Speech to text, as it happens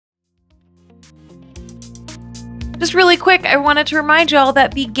Just really quick, I wanted to remind y'all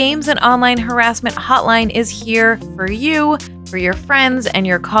that the Games and Online Harassment Hotline is here for you, for your friends and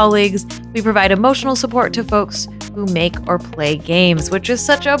your colleagues. We provide emotional support to folks who make or play games, which is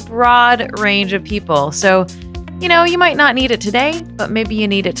such a broad range of people. So, you know, you might not need it today, but maybe you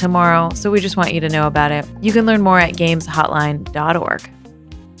need it tomorrow. So we just want you to know about it. You can learn more at gameshotline.org.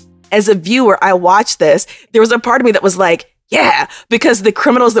 As a viewer, I watched this. There was a part of me that was like, yeah, because the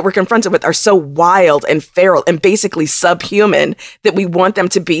criminals that we're confronted with are so wild and feral and basically subhuman that we want them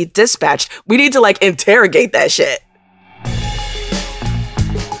to be dispatched. We need to like interrogate that shit.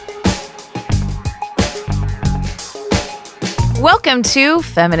 Welcome to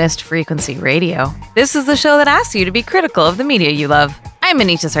Feminist Frequency Radio. This is the show that asks you to be critical of the media you love. I'm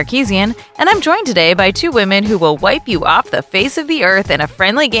Anita Sarkeesian, and I'm joined today by two women who will wipe you off the face of the earth in a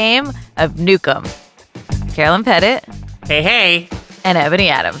friendly game of Nukem. Carolyn Pettit. Hey, hey. And Ebony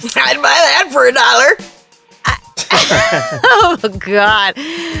Adams. I'd buy that for $1. Oh, God.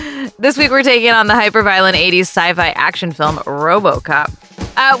 This week we're taking on the hyper-violent 80s sci-fi action film RoboCop.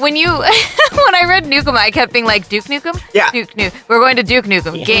 When I read Nukem, I kept being like, Duke Nukem? Yeah. Duke Nukem. We're going to Duke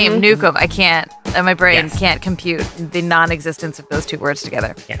Nukem. Yeah. Game Nukem. I can't. My brain can't compute the non-existence of those two words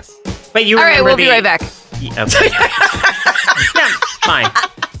together. Yes. But you All right, we'll be right back. Yeah, okay. Yeah, fine.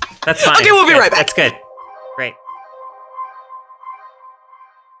 That's fine. Okay, we'll be right back. That's good. Great.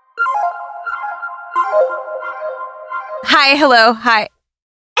 Hi, hello, hi.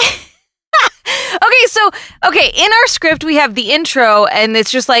 In our script, we have the intro, and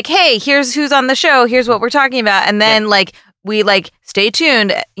it's just like, hey, here's who's on the show, here's what we're talking about, and then, we, stay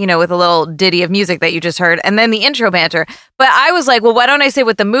tuned, with a little ditty of music that you just heard, and then the intro banter. But I was like, well, why don't I say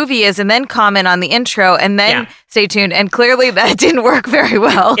what the movie is, and then comment on the intro, and then stay tuned, and clearly that didn't work very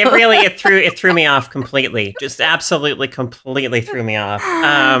well. It threw me off completely. Just absolutely, completely threw me off.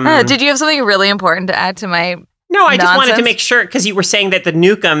 Did you have something really important to add to my... No, I just nonsense? wanted to make sure, because you were saying that the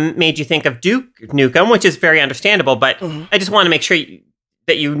Nukem made you think of Duke Nukem, which is very understandable, but I just want to make sure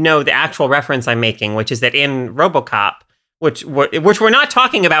that you know the actual reference I'm making, which is that in RoboCop, which we're not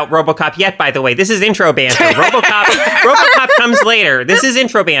talking about RoboCop yet, by the way. This is intro banter. RoboCop comes later. This is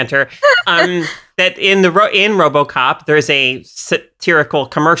intro banter. That in RoboCop, there's a satirical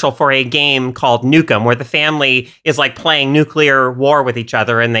commercial for a game called Nukem, where the family is like playing nuclear war with each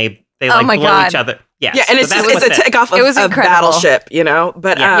other, and they like blow each other. Yes. Yeah, and it's a takeoff of Battleship,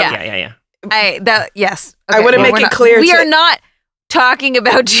 But yeah. Yes. Okay, I want to make it clear. We are not talking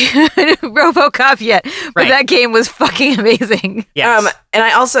about RoboCop yet, but that game was fucking amazing. Yes. And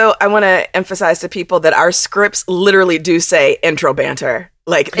I want to emphasize to people that our scripts literally do say intro banter.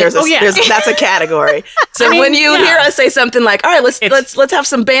 Like that's a category. So when you hear us say something like, all right, let's have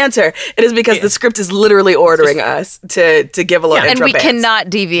some banter, it is because the script is literally ordering us to give a little intro and we banter. cannot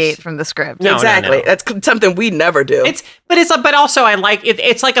deviate from the script. No, exactly. No. That's something we never do. But also I like it.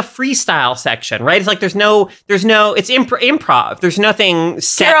 It's like a freestyle section, right? It's like there's no it's improv. There's nothing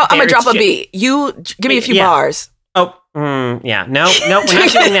set. Carol, I'm gonna drop a beat. You give me a few bars. Oh, yeah. No, we're not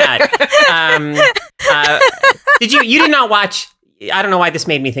doing that. You did not watch, I don't know why this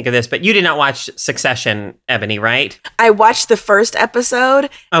made me think of this, but you did not watch Succession, Ebony, right? I watched the first episode,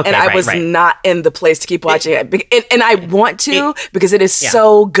 and I was not in the place to keep watching it. And I want to, because it is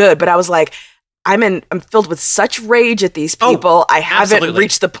so good, but I was like, I'm filled with such rage at these people. I haven't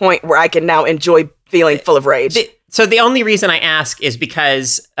reached the point where I can now enjoy feeling full of rage. So the only reason I ask is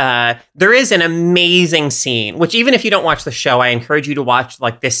because there is an amazing scene, which even if you don't watch the show, I encourage you to watch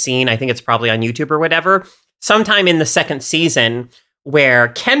like this scene. I think it's probably on YouTube or whatever. Sometime in the second season where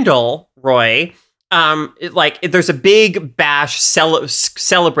Kendall Roy, there's a big bash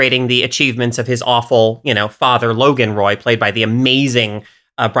celebrating the achievements of his awful, father, Logan Roy, played by the amazing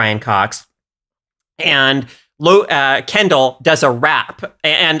Brian Cox. And Kendall does a rap,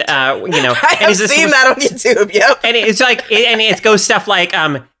 and I've seen that on YouTube. Yep, and it's like, and it goes stuff like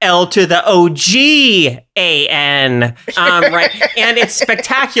L to the OGAN, right? And it's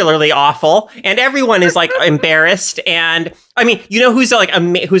spectacularly awful, and everyone is like embarrassed. And I mean,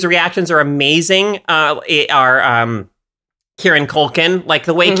 whose reactions are amazing are Kieran Culkin, like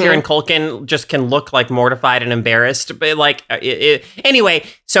the way Kieran Culkin just can look like mortified and embarrassed. But anyway,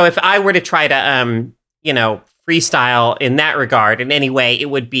 so if I were to try to freestyle in that regard in any way, it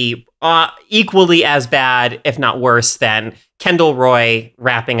would be equally as bad, if not worse, than Kendall Roy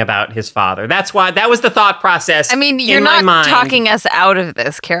rapping about his father. That was the thought process. I mean, you're not talking us out of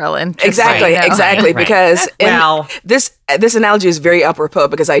this, Carolyn. Exactly. Because this analogy is very apropos,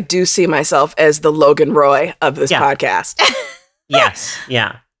 because I do see myself as the Logan Roy of this podcast. Yes.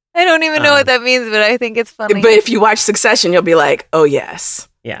 Yeah. I don't even know what that means, but I think it's funny. But if you watch Succession, you'll be like, oh yes.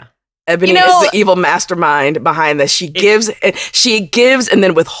 Yeah. Ebony is the evil mastermind behind this. She gives and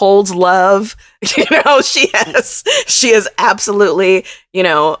then withholds love. She has absolutely,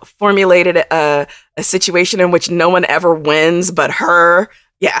 formulated a situation in which no one ever wins but her.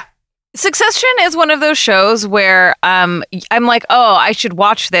 Yeah. Succession is one of those shows where I'm like, oh, I should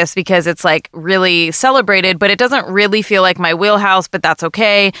watch this because it's like really celebrated, but it doesn't really feel like my wheelhouse, but that's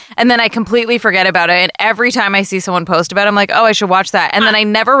okay. And then I completely forget about it. And every time I see someone post about it, I'm like, oh, I should watch that. And then I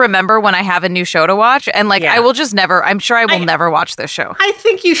never remember when I have a new show to watch. And I will just never, I'm sure I will never watch this show. I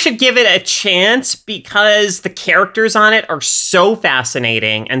think you should give it a chance because the characters on it are so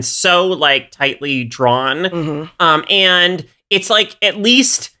fascinating and so like tightly drawn. Mm-hmm. And it's like, at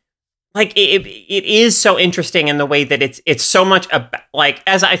least... like it is so interesting in the way that it's so much about, like,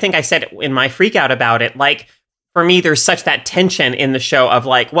 as I think I said in my freak out about it, like for me there's such that tension in the show of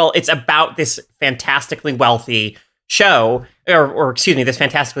like, well, it's about this fantastically wealthy show or excuse me, this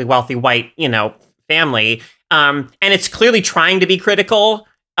fantastically wealthy white family, and it's clearly trying to be critical.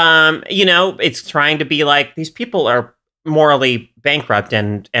 It's trying to be like, these people are morally bankrupt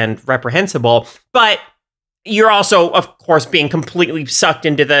and reprehensible, but you're also, of course, being completely sucked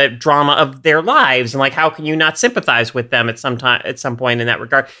into the drama of their lives, and like, how can you not sympathize with them at some point in that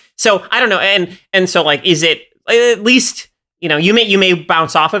regard? So I don't know, and so like, is it at least you may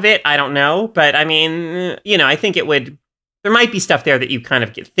bounce off of it? I don't know, but I mean, I think it would. There might be stuff there that you kind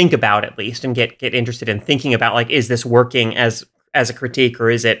of think about at least, and get interested in thinking about, like, is this working as a critique, or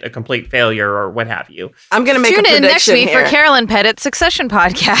is it a complete failure, or what have you? I'm going to make a prediction next week for Carolyn Pettit's Succession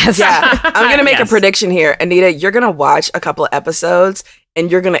podcast. Yeah, I'm going to make a prediction here. Anita, you're going to watch a couple of episodes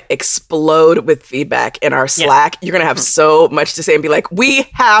and you're going to explode with feedback in our Slack. You're going to have so much to say and be like, we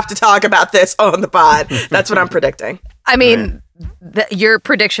have to talk about this on the pod. That's what I'm predicting. I mean, your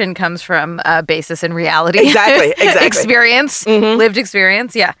prediction comes from basis in reality. Exactly. Experience, lived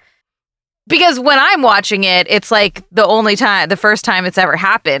experience. Yeah. Because when I'm watching it, it's like the first time it's ever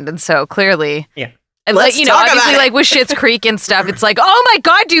happened. And so clearly, and obviously like with Schitt's Creek and stuff, it's like, oh my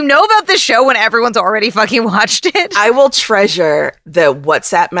God, do you know about this show when everyone's already fucking watched it? I will treasure the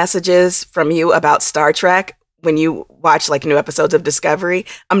WhatsApp messages from you about Star Trek when you watch like new episodes of Discovery.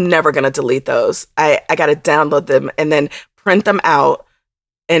 I'm never going to delete those. I got to download them and then print them out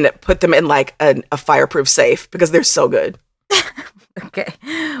and put them in like a fireproof safe because they're so good. Okay.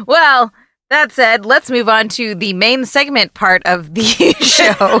 Well, that said, let's move on to the main segment part of the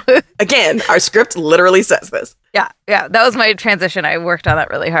show. Again, our script literally says this. Yeah. That was my transition. I worked on that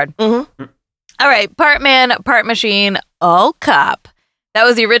really hard. Mm-hmm. All right. Part man, part machine, all cop. That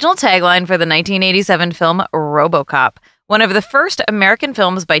was the original tagline for the 1987 film RoboCop, one of the first American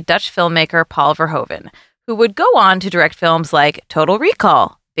films by Dutch filmmaker Paul Verhoeven, who would go on to direct films like Total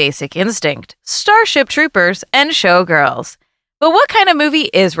Recall, Basic Instinct, Starship Troopers, and Showgirls. But what kind of movie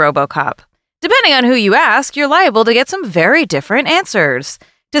is RoboCop? Depending on who you ask, you're liable to get some very different answers.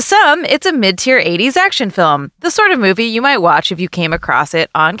 To some, it's a mid-tier 80s action film, the sort of movie you might watch if you came across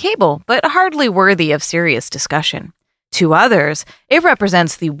it on cable, but hardly worthy of serious discussion. To others, it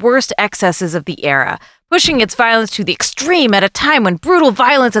represents the worst excesses of the era, pushing its violence to the extreme at a time when brutal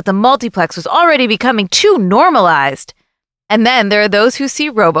violence at the multiplex was already becoming too normalized. And then there are those who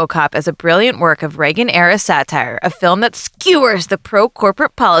see RoboCop as a brilliant work of Reagan-era satire, a film that skewers the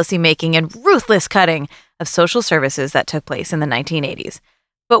pro-corporate policymaking and ruthless cutting of social services that took place in the 1980s.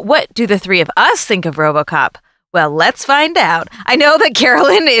 But what do the three of us think of RoboCop? Well, let's find out. I know that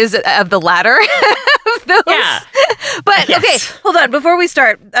Carolyn is of the latter of those. Yeah. But, okay, hold on. Before we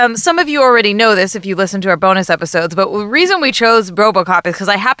start, some of you already know this if you listen to our bonus episodes, but the reason we chose RoboCop is because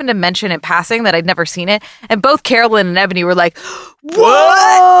I happened to mention in passing that I'd never seen it, and both Carolyn and Ebony were like,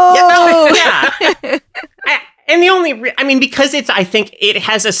 what? Yeah. And the only, because I think it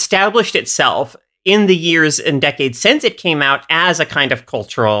has established itself in the years and decades since it came out as a kind of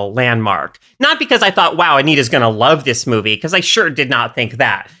cultural landmark. Not because I thought, wow, Anita's going to love this movie, because I sure did not think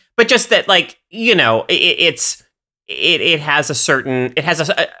that. But just that, like, it has a certain, it has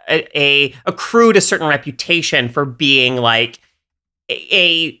accrued a certain reputation for being like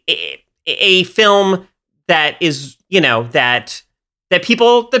a film that is, that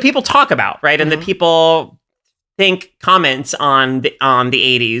people talk about, right? And that people think comments on the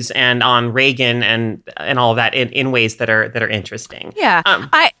 80s and on Reagan and all of that in ways that are interesting. Yeah.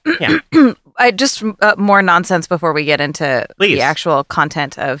 I just more nonsense before we get into the actual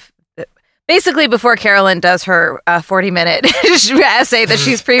content of basically before Carolyn does her 40-minute essay that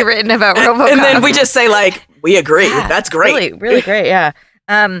she's pre-written about RoboCop. And then we just say like, we agree. Yeah, that's great. Really, really great. Yeah.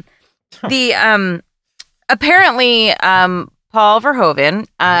 Apparently Paul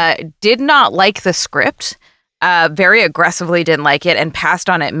Verhoeven did not like the script. very aggressively didn't like it and passed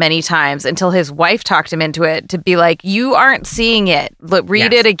on it many times until his wife talked him into it to be like, you aren't seeing it.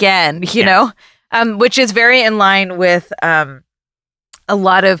 Read it again, you know, which is very in line with a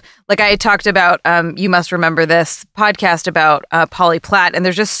lot of, like I talked about, You Must Remember This podcast about Polly Platt, and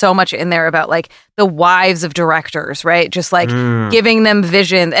there's just so much in there about like the wives of directors, right? Just like giving them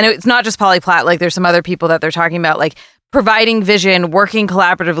vision. And it's not just Polly Platt, like there's some other people that they're talking about, like providing vision, working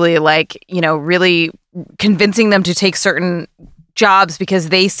collaboratively, like, you know, really convincing them to take certain jobs because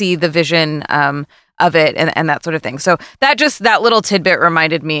they see the vision of it and that sort of thing. So that little tidbit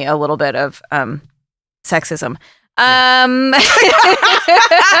reminded me a little bit of sexism. It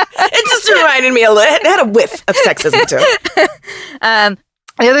just reminded me a little. It had a whiff of sexism to it.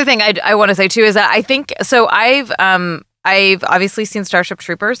 The other thing I want to say too is that I think so. I've obviously seen Starship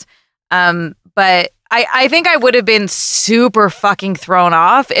Troopers, but I think I would have been super fucking thrown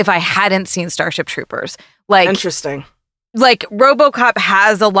off if I hadn't seen Starship Troopers. Like, interesting. Like RoboCop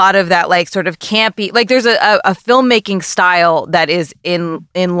has a lot of that, like sort of campy, like there's a filmmaking style that is in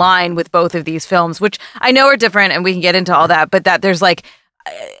line with both of these films, which I know are different, and we can get into all that. But that there's like,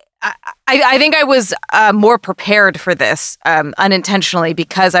 I think I was more prepared for this unintentionally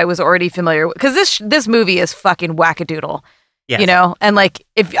because I was already familiar because this movie is fucking wackadoodle, you know, and like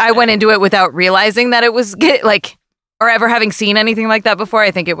if I went into it without realizing that it was like. Or ever having seen anything like that before, I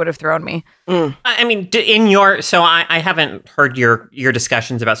think it would have thrown me. I mean, I haven't heard your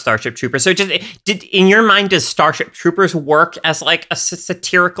discussions about Starship Troopers. So in your mind, does Starship Troopers work as like a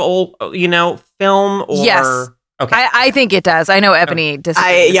satirical, you know, film? Or? Yes. Okay. I think it does. I know Ebony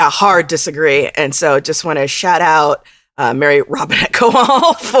disagrees. Hard disagree. And so just want to shout out Mary Robinette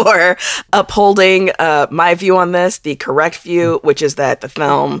Kowal for upholding my view on this, the correct view, which is that the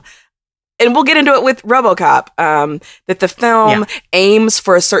film... And we'll get into it with RoboCop, that the film aims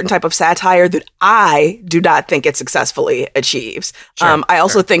for a certain type of satire that I do not think it successfully achieves. I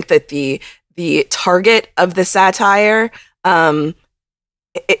also think that the target of the satire,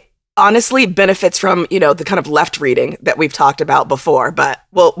 it honestly benefits from, you know, the kind of left reading that we've talked about before, but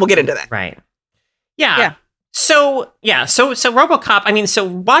we'll get into that. Right. Yeah. So RoboCop, I mean, so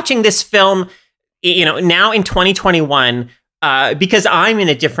watching this film, you know, now in 2021, because I'm in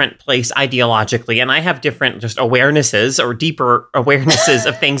a different place ideologically, and I have different just awarenesses or deeper awarenesses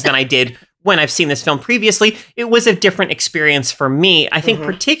of things than I did when I've seen this film previously, it was a different experience for me. I think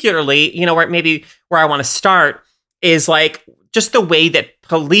particularly, you know, where I want to start is like just the way that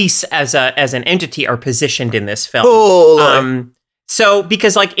police as an entity are positioned in this film. So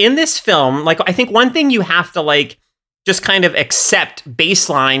because like in this film, like I think one thing you have to like just kind of accept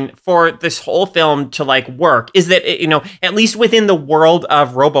baseline for this whole film to like work is that, you know, at least within the world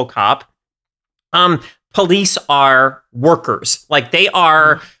of RoboCop, police are workers. Like they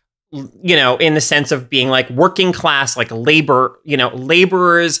are, you know, in the sense of being like working class, like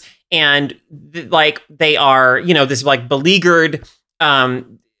laborers, and like they are, you know, this like beleaguered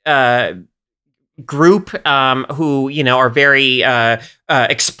group who, you know, are very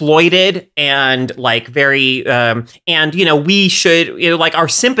exploited and like very and, you know, we should, you know, like our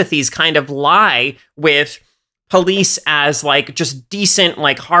sympathies kind of lie with police as like just decent,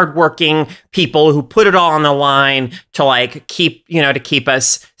 like hardworking people who put it all on the line to like keep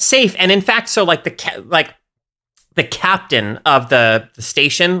us safe. And in fact, so like the captain of the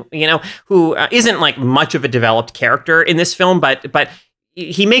station, you know, who isn't like much of a developed character in this film, but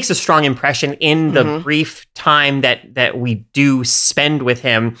he makes a strong impression in the brief time that we do spend with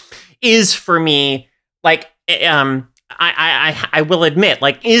him, is for me like I will admit,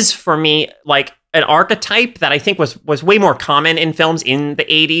 like, is for me like an archetype that I think was way more common in films in the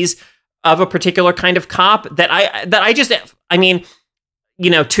 80s of a particular kind of cop that I mean, you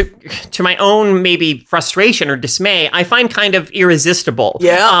know, to my own maybe frustration or dismay, I find kind of irresistible.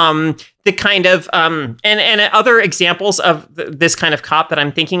 Yeah. The kind of and other examples of this kind of cop that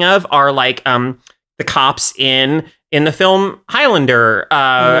I'm thinking of are like the cops in the film Highlander,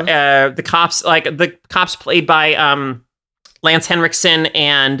 the cops played by Lance Henriksen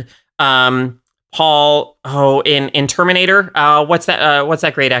and Paul in Terminator. What's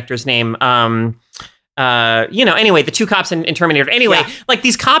that great actor's name? You know, anyway, the two cops in Terminator. Anyway, like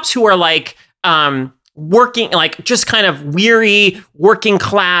these cops who are like working, like just kind of weary, working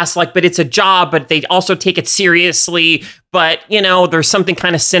class, like, but it's a job, but they also take it seriously. But, you know, there's something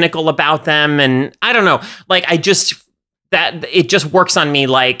kind of cynical about them. And I don't know, like, it just works on me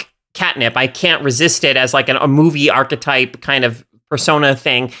like catnip. I can't resist it as like a movie archetype kind of persona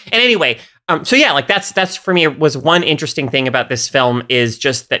thing. And anyway, so yeah, like that's for me was one interesting thing about this film is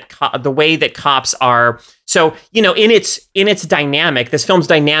just that the way that cops are. So, you know, in its dynamic, this film's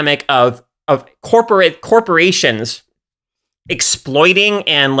dynamic of corporations exploiting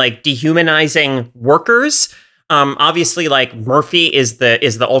and like dehumanizing workers. Obviously, like Murphy is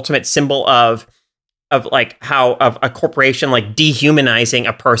the ultimate symbol of like how of a corporation like dehumanizing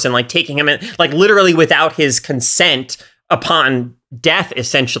a person, like taking him in, like literally without his consent upon death,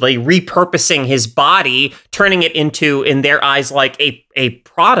 essentially repurposing his body, turning it into, in their eyes, like a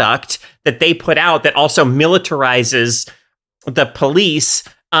product that they put out that also militarizes the police.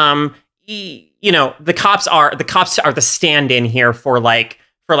 You know, the cops are the stand-in here for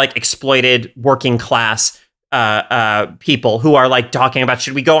exploited working class people who are like talking about,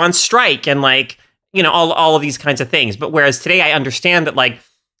 should we go on strike, and like, you know, all of these kinds of things. But whereas today I understand that like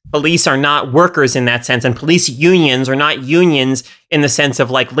police are not workers in that sense, and police unions are not unions in the sense of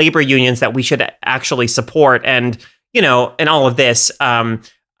like labor unions that we should actually support, and, you know, and all of this.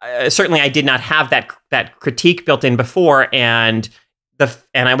 Certainly I did not have that critique built in before, and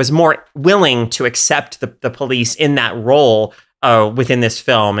I was more willing to accept the police in that role within this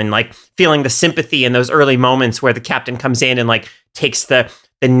film, and like feeling the sympathy in those early moments where the captain comes in and like takes the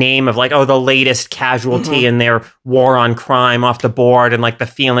name of like, oh, the latest casualty in their war on crime off the board, and like the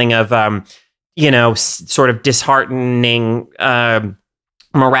feeling of you know, sort of disheartening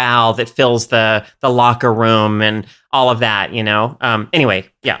morale that fills the locker room and all of that, you know. Anyway,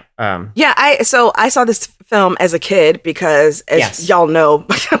 yeah. I saw this film as a kid because, as y'all know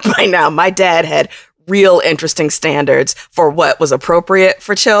by now, my dad had real interesting standards for what was appropriate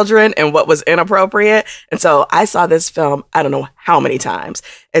for children and what was inappropriate. And so I saw this film, I don't know how many times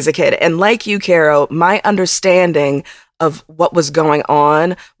as a kid. And like you, Caro, my understanding of what was going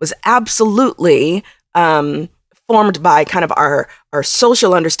on was absolutely formed by kind of our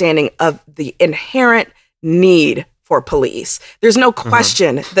social understanding of the inherent need for police. There's no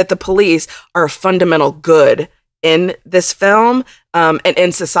question that the police are a fundamental good in this film, and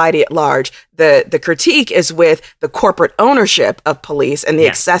in society at large. The critique is with the corporate ownership of police and the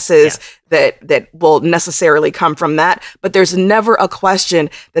excesses that will necessarily come from that. But there's never a question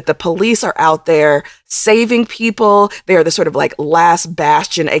that the police are out there saving people. They are the sort of like last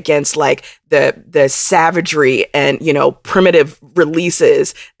bastion against like the savagery and, you know, primitive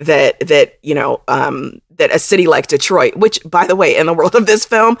releases that you know, that a city like Detroit, which, by the way, in the world of this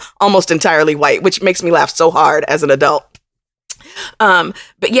film, almost entirely white, which makes me laugh so hard as an adult.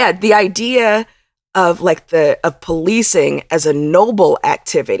 But yeah, the idea of like of policing as a noble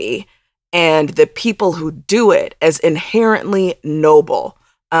activity and the people who do it as inherently noble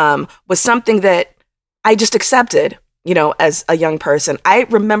was something that I just accepted, you know, as a young person. I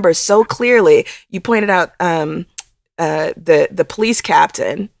remember so clearly, you pointed out the police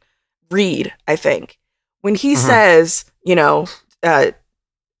captain, Reed, I think, when he says, you know,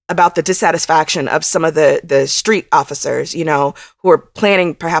 about the dissatisfaction of some of the street officers, you know, who are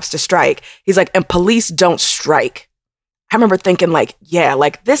planning perhaps to strike. He's like, and police don't strike. I remember thinking like, yeah,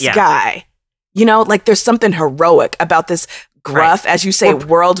 like this guy, you know, like there's something heroic about this gruff, as you say,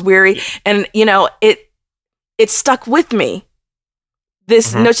 world weary. And, you know, it stuck with me.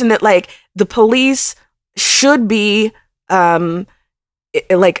 This notion that like the police should be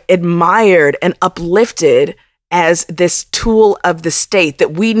like admired and uplifted as this tool of the state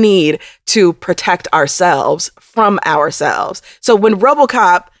that we need to protect ourselves from ourselves. So when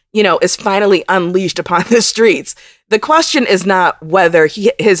RoboCop, you know, is finally unleashed upon the streets, the question is not whether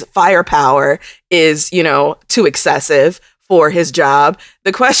his firepower is, you know, too excessive for his job.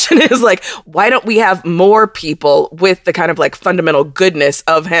 The question is like, why don't we have more people with the kind of like fundamental goodness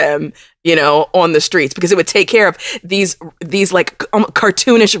of him, you know, on the streets? Because it would take care of these like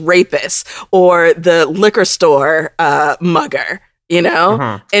cartoonish rapists or the liquor store mugger, you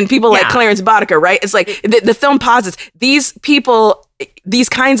know, and people like Clarence Boddicker, right? It's like the film posits these people, these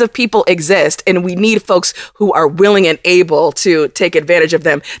kinds of people exist, and we need folks who are willing and able to take advantage of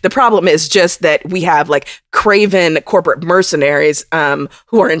them. The problem is just that we have like craven corporate mercenaries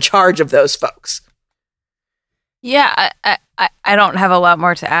who are in charge of those folks. Yeah, I don't have a lot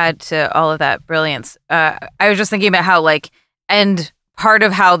more to add to all of that brilliance. I was just thinking about how like, and part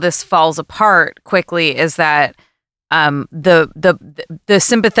of how this falls apart quickly is that the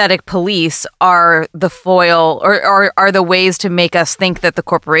sympathetic police are the foil or are the ways to make us think that the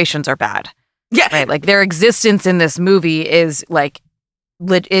corporations are bad. Yeah. Right. Like their existence in this movie is like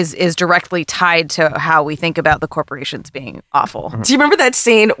is directly tied to how we think about the corporations being awful. Do you remember that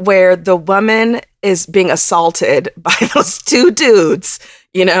scene where the woman is being assaulted by those two dudes,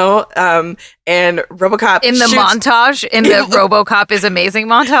 you know, and RoboCop in the montage, in the RoboCop is amazing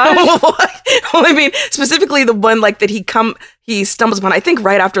montage? Well, I mean, specifically the one like that he stumbles upon, I think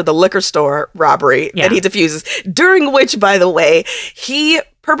right after the liquor store robbery that he defuses, during which, by the way, he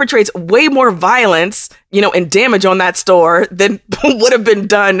perpetrates way more violence, and damage on that store than would have been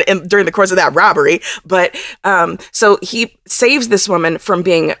done during the course of that robbery. But so he saves this woman from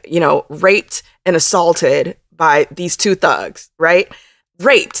being, raped and assaulted by these two thugs, right?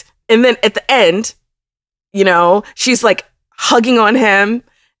 Raped. And then at the end, she's like hugging on him.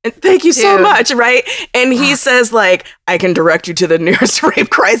 And thank you so much, right? And he says, like, I can direct you to the nearest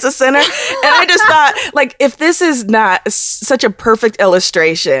rape crisis center. And I just thought, like, if this is not such a perfect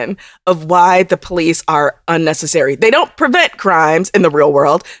illustration of why the police are unnecessary. They don't prevent crimes in the real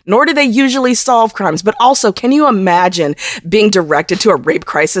world, nor do they usually solve crimes. But also, can you imagine being directed to a rape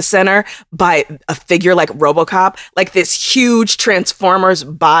crisis center by a figure like RoboCop? Like this huge Transformers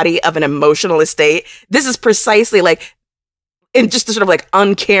body of an emotional estate. This is precisely like, and just sort of like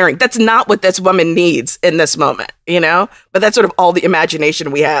uncaring. That's not what this woman needs in this moment, But that's sort of all the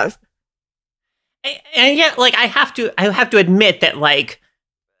imagination we have. And yet, like, I have to admit that, like,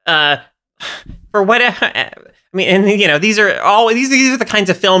 for whatever, I mean, and these are the kinds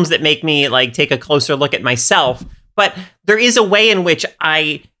of films that make me like take a closer look at myself. But there is a way in which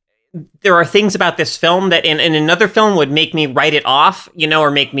there are things about this film that in another film would make me write it off,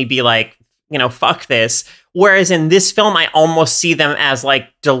 or make me be like, fuck this. Whereas in this film, I almost see them as like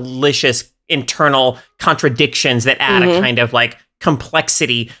delicious internal contradictions that add a kind of like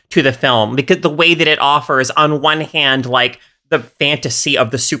complexity to the film, because the way that it offers, on one hand, like the fantasy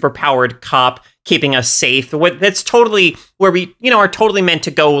of the superpowered cop keeping us safe. That's totally where we, are totally meant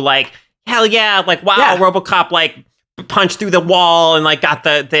to go like, hell yeah, like, wow, yeah. RoboCop like punched through the wall and like got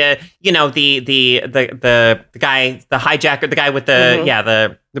the guy, the hijacker, the guy with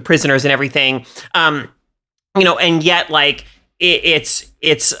the prisoners and everything. And yet like it's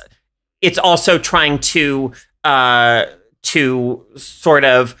also trying to sort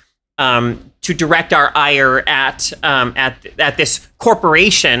of to direct our ire at this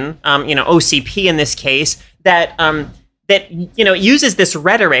corporation, OCP in this case, that uses this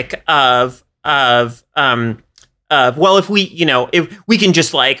rhetoric of well, if we can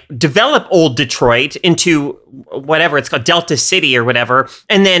just like develop old Detroit into whatever it's called, Delta City or whatever,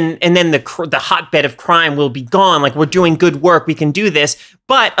 and then the hotbed of crime will be gone. Like, we're doing good work, we can do this.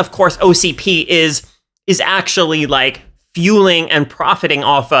 But of course, OCP is actually like fueling and profiting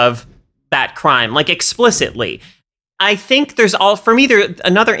off of that crime, like explicitly. I think there's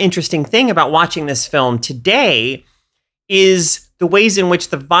another interesting thing about watching this film today is the ways in which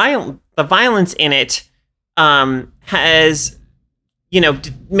the violence in it has,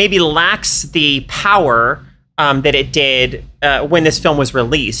 maybe lacks the power that it did when this film was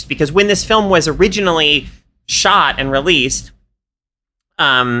released. Because when this film was originally shot and released,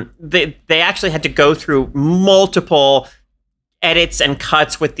 they actually had to go through multiple edits and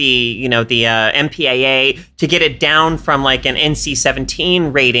cuts with the MPAA to get it down from like an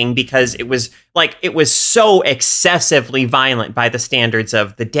NC-17 rating, because it was so excessively violent by the standards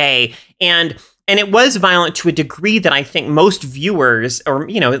of the day. And it was violent to a degree that I think most viewers, or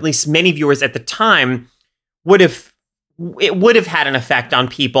at least many viewers at the time, would have had an effect on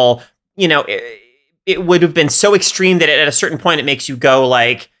people. It would have been so extreme that at a certain point it makes you go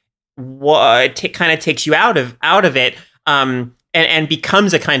like, what? It kind of takes you out of it, and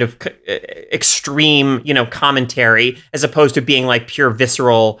becomes a kind of extreme, commentary, as opposed to being like pure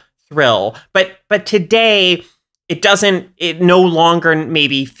visceral thrill. But today it no longer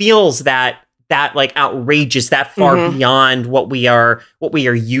maybe feels that like outrageous, that far beyond what we are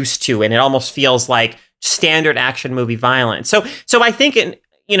used to, and it almost feels like standard action movie violence. So I think in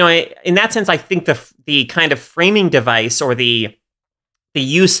that sense, I think the kind of framing device, or the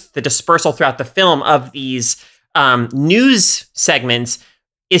dispersal throughout the film of these news segments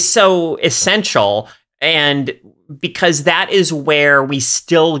is so essential, and because that is where we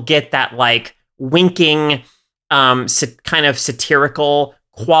still get that like winking kind of satirical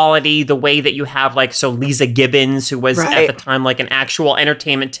quality, the way that you have like, so Lisa Gibbons, who was at the time like an actual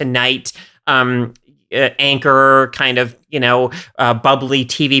Entertainment Tonight anchor, kind of bubbly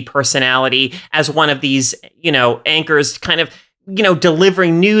TV personality, as one of these anchors, kind of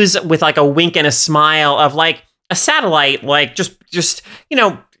delivering news with like a wink and a smile of like a satellite like just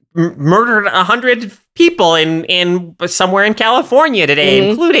murdered 100 people in somewhere in California today,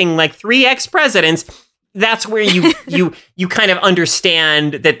 including like 3 ex-presidents. That's where you kind of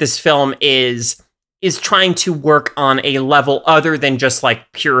understand that this film is trying to work on a level other than just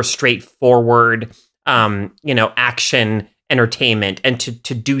like pure straightforward action entertainment, and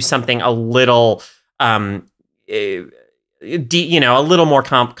to do something a little a little more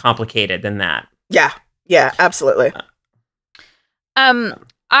complicated than that. Yeah, absolutely.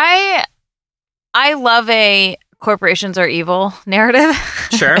 I love a corporations are evil narrative.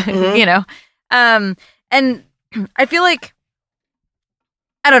 Sure. Mm-hmm. You know, and I feel like,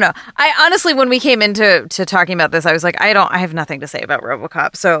 I don't know. I honestly, when we came into talking about this, I was like, I have nothing to say about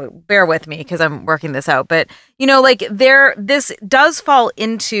RoboCop. So bear with me because I'm working this out. But, you know, like this does fall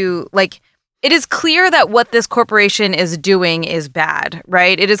into like, it is clear that what this corporation is doing is bad,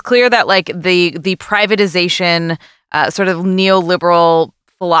 right? It is clear that like the privatization, sort of neoliberal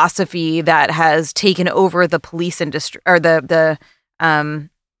philosophy that has taken over the police industry, or the not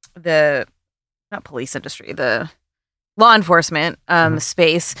police industry, the law enforcement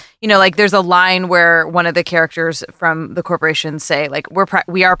space. You know, like there's a line where one of the characters from the corporation say like,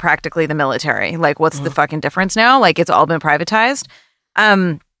 we are practically the military. Like, what's the fucking difference now? Like, it's all been privatized.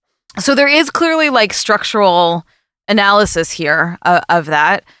 So there is clearly like structural analysis here of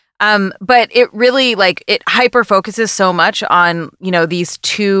that. But it really like it hyper focuses so much on, you know, these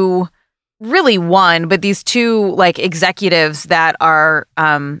two like executives that are,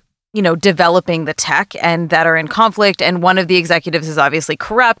 you know, developing the tech and that are in conflict. And one of the executives is obviously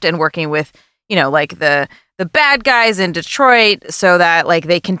corrupt and working with, you know, like the bad guys in Detroit so that like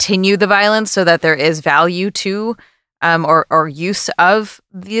they continue the violence so that there is value to or use of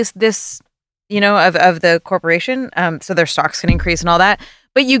this, you know, of the corporation. So their stocks can increase and all that.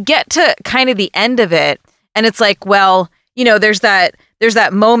 But you get to kind of the end of it and it's like, well, you know, there's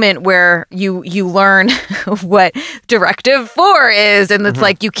that moment where you learn what Directive 4 is, and it's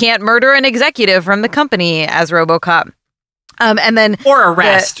like you can't murder an executive from the company as RoboCop. And then or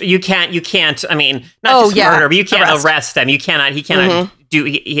arrest. You can't. I mean, not just murder, but you can't arrest them. He cannot do.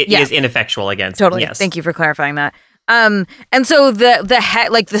 He is ineffectual against. Totally. Yes. Thank you for clarifying that. And so the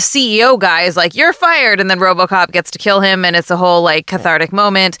head, like the CEO guy is like, you're fired. And then RoboCop gets to kill him. And it's a whole like cathartic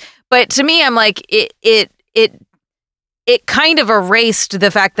moment. But to me, I'm like, it kind of erased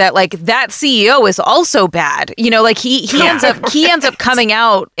the fact that like that CEO is also bad. You know, like he ends up coming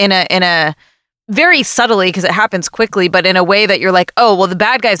out in a very subtly, because it happens quickly, but in a way that you're like, oh, well, the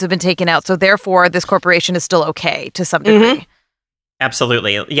bad guys have been taken out. So therefore this corporation is still okay to some degree. Mm-hmm.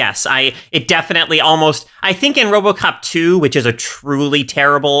 Absolutely. Yes. It definitely almost, I think in RoboCop 2, which is a truly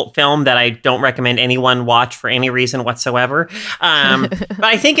terrible film that I don't recommend anyone watch for any reason whatsoever. But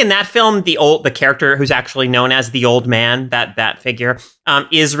I think in that film, the character who's actually known as the old man, that figure,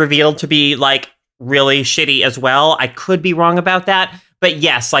 is revealed to be like really shitty as well. I could be wrong about that. But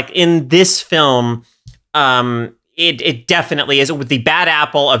yes, like in this film, it definitely is. With the bad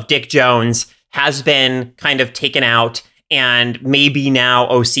apple of Dick Jones has been kind of taken out. And maybe now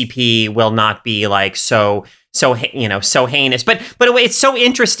OCP will not be like so heinous. But it's so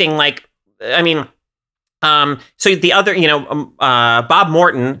interesting. Like, I mean, so the other, Bob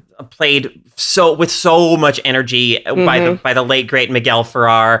Morton played with so much energy by the late great Miguel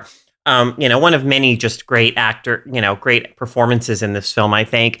Ferrer. One of many just great great performances in this film, I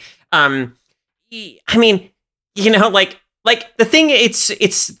think. Like the thing, it's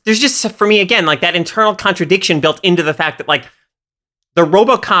there's just, for me, again, like that internal contradiction built into the fact that like the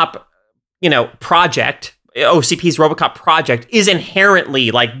RoboCop, project, OCP's RoboCop project is inherently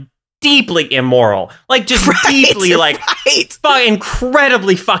like deeply immoral, like just deeply like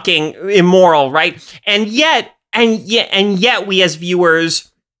incredibly fucking immoral, right? And yet we as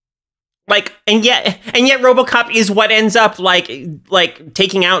viewers, like, and yet RoboCop is what ends up like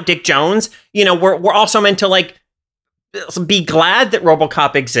taking out Dick Jones. We're also meant to like be glad that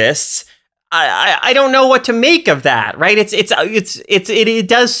RoboCop exists. I don't know what to make of that, right? It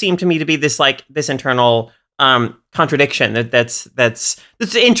does seem to me to be this internal contradiction that's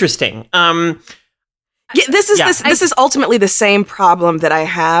interesting. This is ultimately the same problem that I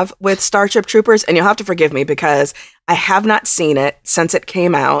have with Starship Troopers, and you'll have to forgive me because I have not seen it since it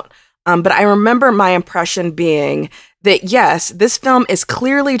came out. But I remember my impression being that yes, this film is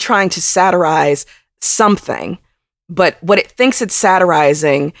clearly trying to satirize something. But what it thinks it's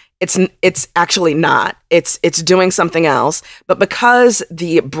satirizing, it's actually not. It's doing something else. But because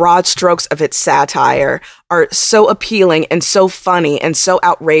the broad strokes of its satire are so appealing and so funny and so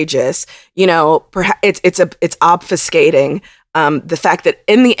outrageous, perhaps it's obfuscating the fact that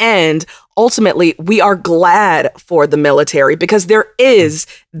in the end, ultimately, we are glad for the military because there is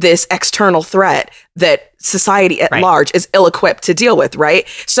this external threat that society at large is ill-equipped to deal with, right?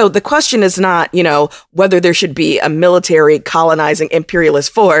 So the question is not, whether there should be a military colonizing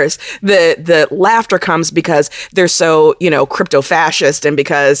imperialist force. The laughter comes because they're so, crypto-fascist and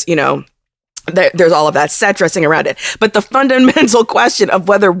because, there's all of that set dressing around it. But the fundamental question of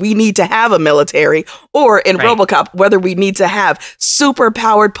whether we need to have a military or in RoboCop, whether we need to have super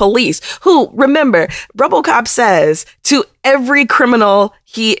powered police who, remember, RoboCop says to every criminal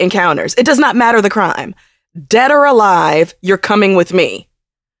he encounters, it does not matter the crime. dead or alive, you're coming with me.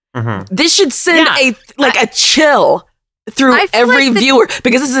 Mm-hmm. This should send a chill through every viewer,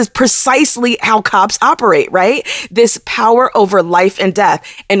 because this is precisely how cops operate, right? This power over life and death.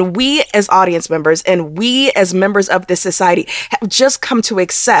 And we as audience members and we as members of this society have just come to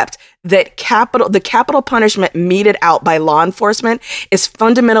accept that the capital punishment meted out by law enforcement is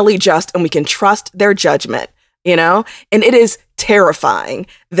fundamentally just, and we can trust their judgment, you know? And it is terrifying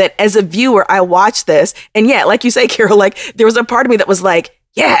that as a viewer, I watched this, and like you say, Carol, like there was a part of me that was like,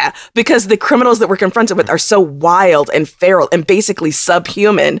 yeah, because the criminals that we're confronted with are so wild and feral and basically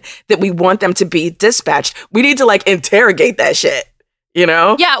subhuman that we want them to be dispatched. We need to like interrogate that shit, you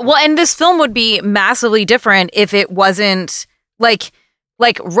know? Yeah, well, and this film would be massively different if it wasn't like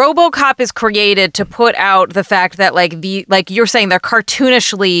RoboCop is created to put out the fact that like you're saying they're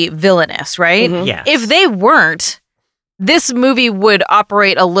cartoonishly villainous, right? Mm-hmm. Yeah. If they weren't, this movie would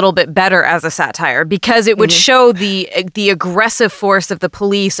operate a little bit better as a satire, because it would show the aggressive force of the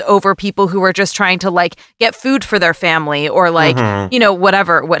police over people who are just trying to like get food for their family or like, you know,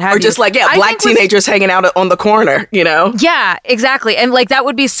 whatever, what have you. Or just like, black teenagers hanging out on the corner, you know? Yeah, exactly. And like that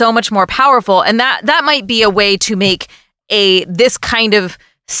would be so much more powerful. And that might be a way to make this kind of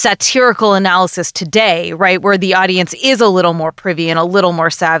satirical analysis today, right, where the audience is a little more privy and a little more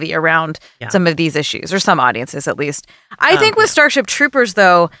savvy around some of these issues, or some audiences at least. I think with Starship Troopers,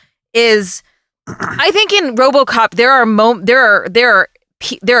 though, I think in RoboCop there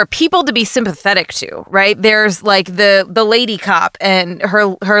are people to be sympathetic to, right? There's like the lady cop and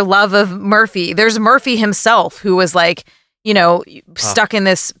her love of Murphy. There's Murphy himself, who was like, you know, stuck in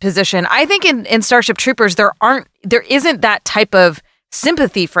this position. I think in Starship Troopers there isn't that type of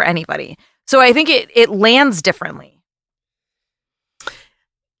sympathy for anybody. So I think it lands differently.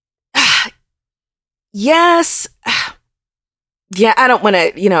 Yes. Yeah, I don't want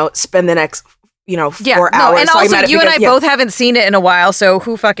to, spend the next, 4 hours. And also you and I both haven't seen it in a while, so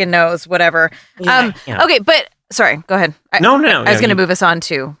who fucking knows, whatever. Okay, but sorry, go ahead. No. I was going to move us on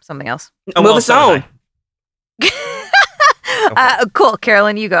to something else. Move us on. Cool.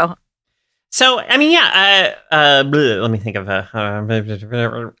 Carolyn, you go. So, I mean, let me think of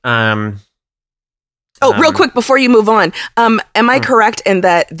real quick before you move on. Am I correct in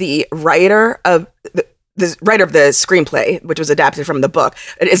that the writer of the screenplay, which was adapted from the book,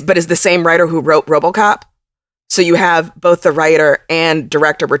 is the same writer who wrote RoboCop? So you have both the writer and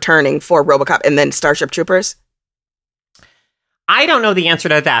director returning for RoboCop and then Starship Troopers? I don't know the answer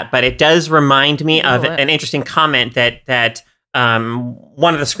to that, but it does remind me of an interesting comment that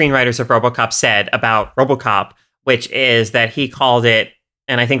one of the screenwriters of RoboCop said about RoboCop, which is that he called it,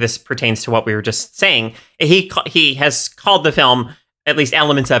 and I think this pertains to what we were just saying, he has called the film, at least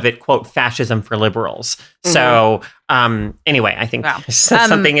elements of it, quote, fascism for liberals. Mm-hmm. So anyway, I think there's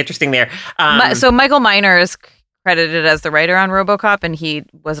something interesting there. So Michael Miner is credited as the writer on RoboCop, and he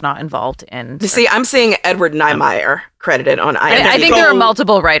was not involved in... See, I'm seeing Edward Niemeyer credited on IMDb. I think there are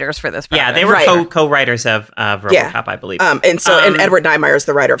multiple writers for this project. Yeah, they were co-writers of RoboCop, I believe. And Edward Niemeyer is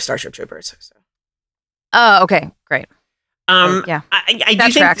the writer of Starship Troopers. So. Oh, okay, great. I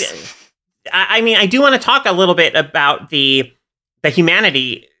do tracks. think... I do want to talk a little bit about the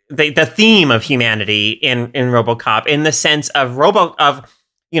humanity, the theme of humanity in RoboCop, in the sense of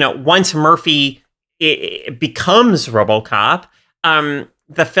once Murphy it becomes RoboCop,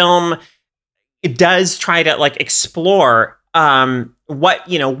 the film does try to like explore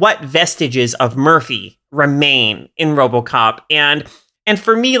what vestiges of Murphy remain in RoboCop, and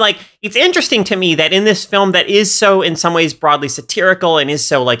for me, like, it's interesting to me that in this film that is so in some ways broadly satirical and is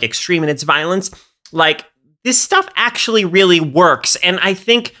so like extreme in its violence, like this stuff actually really works. And I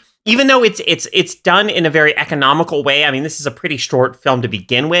think even though it's done in a very economical way, I mean, this is a pretty short film to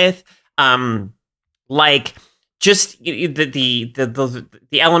begin with. Like just the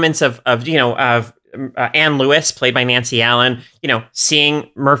elements of Anne Lewis, played by Nancy Allen, seeing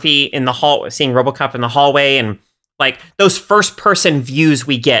Murphy in the hall, seeing RoboCop in the hallway, and like those first person views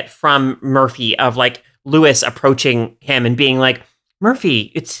we get from Murphy of like Lewis approaching him and being like,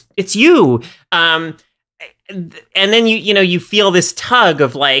 Murphy, it's you. And then you feel this tug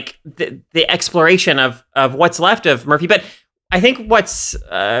of like the exploration of what's left of Murphy. But I think what's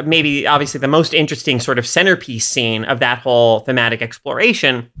maybe obviously the most interesting sort of centerpiece scene of that whole thematic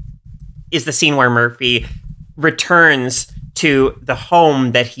exploration is the scene where Murphy returns to the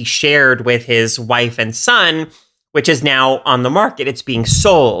home that he shared with his wife and son, which is now on the market. It's being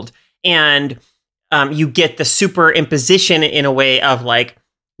sold. And you get the superimposition in a way of like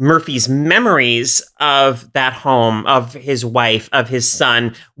Murphy's memories of that home, of his wife, of his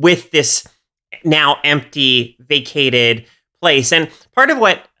son, with this now empty, vacated place. And part of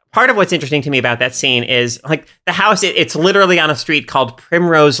what part of what's interesting to me about that scene is like the house. It's literally on a street called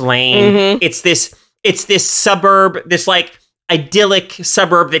Primrose Lane. Mm-hmm. It's this suburb, this like idyllic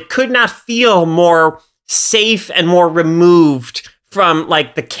suburb that could not feel more safe and more removed from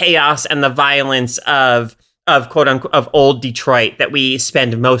like the chaos and the violence of quote unquote of old Detroit that we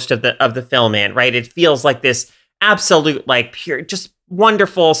spend most of the film in, right? It feels like this absolute like pure, just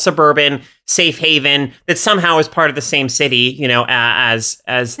wonderful suburban safe haven that somehow is part of the same city, you know, as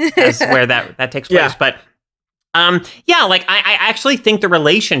where that takes place. Yeah. But like I actually think the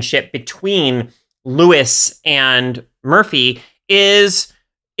relationship between Lewis and Murphy is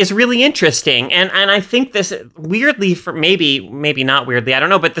really interesting. And I think this weirdly, for maybe not weirdly, I don't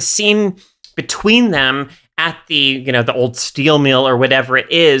know, but the scene between them at the, you know, the old steel mill or whatever it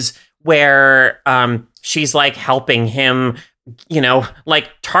is, where she's like helping him, you know,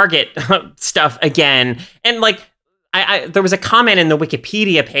 like target stuff again. And like I there was a comment in the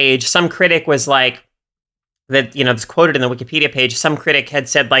Wikipedia page. Some critic was like that, you know, it's quoted in the Wikipedia page. Some critic had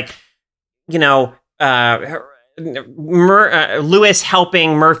said like, you know, Lewis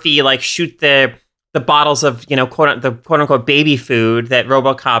helping Murphy like shoot the bottles of, you know, quote unquote baby food that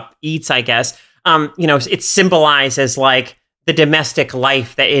RoboCop eats, I guess. You know, it symbolizes like the domestic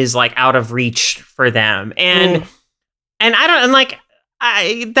life that is like out of reach for them. And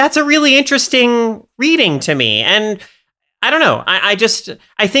that's a really interesting reading to me. And I don't know. I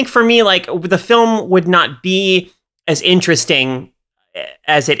think for me, like the film would not be as interesting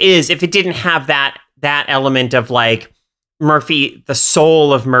as it is if it didn't have that element of like Murphy, the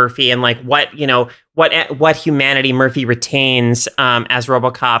soul of Murphy, and like what, you know, what humanity Murphy retains as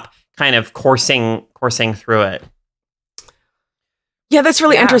RoboCop kind of coursing through it. Yeah, that's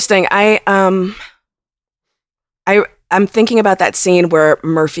really interesting. I'm thinking about that scene where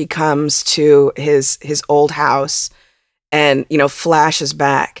Murphy comes to his old house and, you know, flashes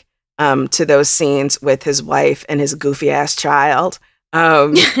back to those scenes with his wife and his goofy ass child.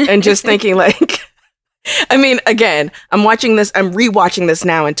 And just thinking like, I mean, again, I'm rewatching this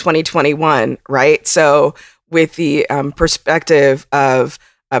now in 2021, right? So with the perspective of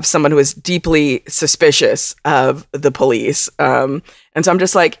someone who is deeply suspicious of the police. And so I'm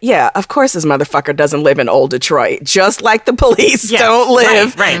just like, yeah, of course this motherfucker doesn't live in old Detroit, just like the police don't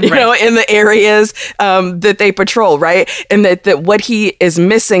live, you know, in the areas that they patrol, right? And that what he is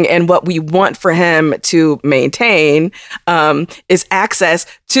missing and what we want for him to maintain is access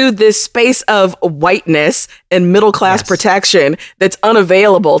to this space of whiteness and middle-class protection that's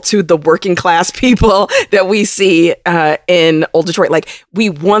unavailable to the working class people that we see in old Detroit. Like, we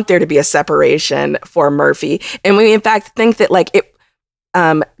want there to be a separation for Murphy. And we, in fact, think that, like, it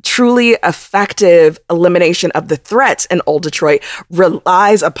truly effective elimination of the threats in old Detroit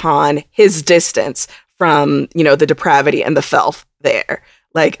relies upon his distance from, you know, the depravity and the filth there.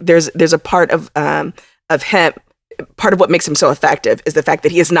 Like, there's a part of him, part of what makes him so effective is the fact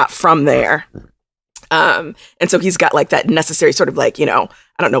that he is not from there. And so he's got like that necessary sort of like, you know,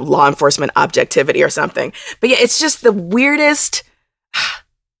 I don't know, law enforcement objectivity or something. But yeah, it's just the weirdest.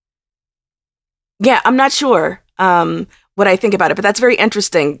 Yeah, I'm not sure what I think about it, but that's very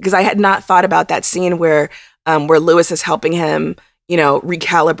interesting because I had not thought about that scene where Lewis is helping him, you know,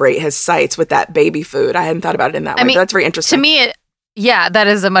 recalibrate his sights with that baby food. I hadn't thought about it in that way. But that's very interesting. To me, that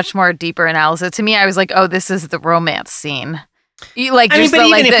is a much more deeper analysis. To me, I was like, oh, this is the romance scene. Like, just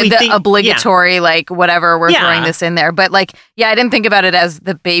the obligatory, like, whatever, we're throwing this in there. But, like, I didn't think about it as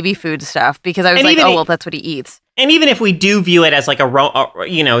the baby food stuff because I was like, oh, well, that's what he eats. And even if we do view it as, like,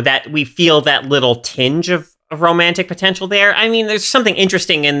 you know, that we feel that little tinge of romantic potential there, I mean, there's something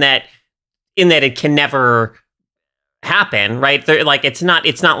interesting in that it can never happen, right? Like, it's not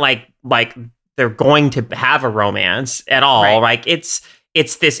like they're going to have a romance at all. Right. Like, it's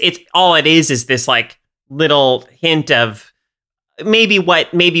all it is this, like, little hint of maybe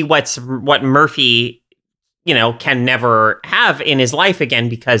what Murphy, you know, can never have in his life again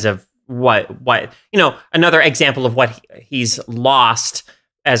because of what you know, another example of what he's lost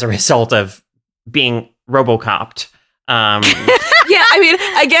as a result of being RoboCopped. Yeah, I mean,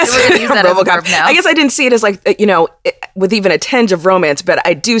 I guess RoboCop. I guess I didn't see it as like, you know, with even a tinge of romance, but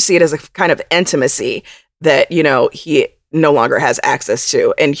I do see it as a kind of intimacy that, you know, he no longer has access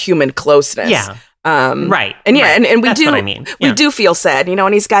to and human closeness. Yeah. Right. And yeah, right. And we That's do, what I mean. We do feel sad, you know,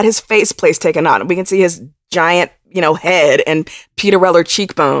 and he's got his face place taken on. We can see his giant, you know, head and Peter Weller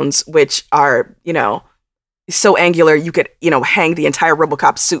cheekbones, which are, you know, so angular you could, you know, hang the entire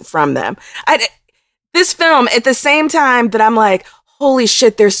RoboCop suit from them. This film, at the same time that I'm like, holy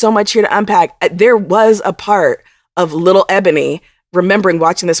shit, there's so much here to unpack. There was a part of little Ebony remembering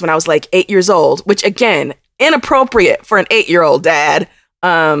watching this when I was like 8 years old, which again, inappropriate for an 8-year-old dad.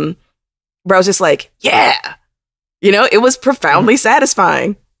 where I was just like, yeah, it was profoundly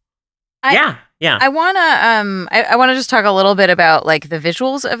satisfying. Yeah. I wanna just talk a little bit about like the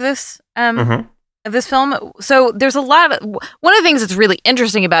visuals of this of this film. So there's a lot of one of the things that's really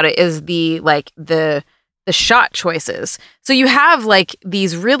interesting about it is the shot choices. So you have like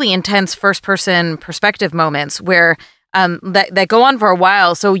these really intense first person perspective moments where that go on for a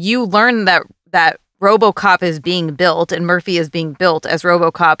while. So you learn that RoboCop is being built and Murphy is being built as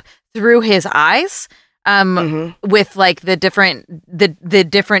RoboCop through his eyes. With like the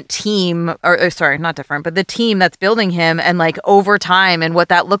different team, or sorry, not different, but the team that's building him, and like over time and what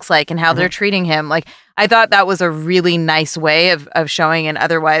that looks like and how they're treating him. Like, I thought that was a really nice way of showing an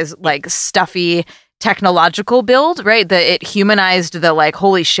otherwise like stuffy technological build, right? That it humanized the like,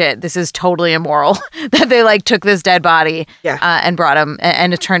 holy shit, this is totally immoral that they like took this dead body and brought him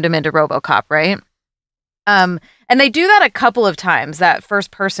and it turned him into RoboCop, right? And they do that a couple of times, that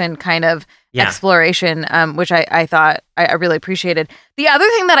first person kind of exploration, which I thought I really appreciated. The other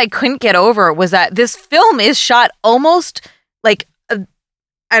thing that I couldn't get over was that this film is shot almost like,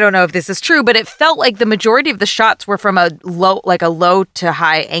 I don't know if this is true, but it felt like the majority of the shots were from a low to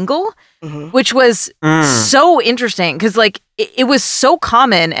high angle, which was so interesting because like it was so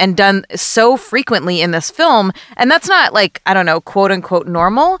common and done so frequently in this film. And that's not like, I don't know, quote unquote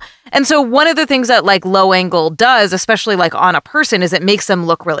normal. And so one of the things that like low angle does, especially like on a person, is it makes them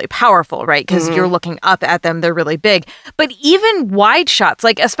look really powerful, right? Because you're looking up at them, they're really big. But even wide shots,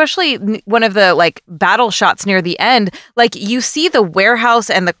 like especially one of the like battle shots near the end, like you see the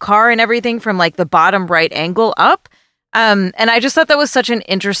warehouse and the car and everything from like the bottom right angle up. And I just thought that was such an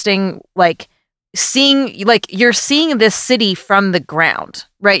interesting, like, you're seeing this city from the ground,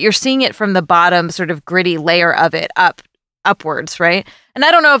 right? You're seeing it from the bottom sort of gritty layer of it upwards, right? And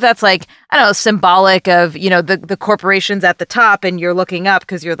I don't know if that's like, I don't know, symbolic of, the corporations at the top and you're looking up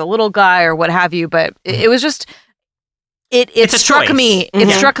because you're the little guy or what have you. But it was just, it struck me. It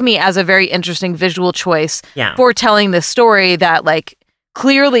struck me as a very interesting visual choice for telling this story that like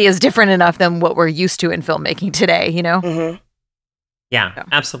clearly is different enough than what we're used to in filmmaking today, Yeah, so.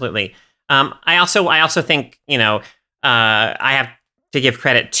 Absolutely. I also think, I have to give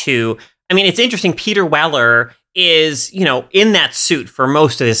credit to, I mean, it's interesting. Peter Weller is, in that suit for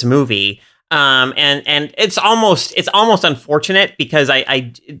most of this movie. And it's almost unfortunate because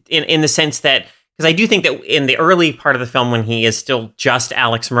in the sense that, because I do think that in the early part of the film, when he is still just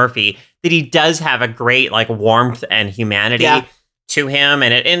Alex Murphy, that he does have a great like warmth and humanity to him.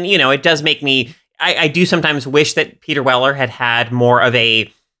 And it does make me, I do sometimes wish that Peter Weller had more of a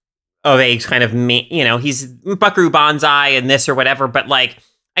kind of, he's Buckaroo Banzai and this or whatever, but like,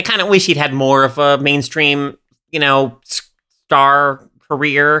 I kind of wish he'd had more of a mainstream, star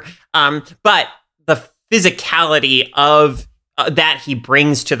career. But the physicality of that he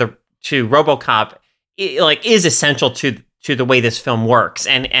brings to RoboCop, is essential to the way this film works.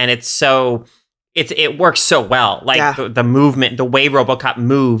 And it's so, it works so well. Like the movement, the way RoboCop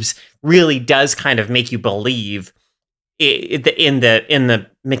moves really does kind of make you believe in the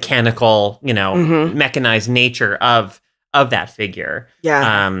mechanical, mechanized nature of that figure.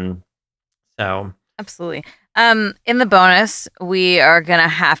 So absolutely. In the bonus, we are gonna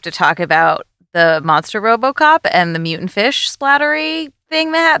have to talk about the monster RoboCop and the mutant fish splattery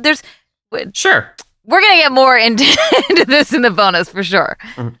thing that there's. Sure, we're gonna get more into this in the bonus for sure.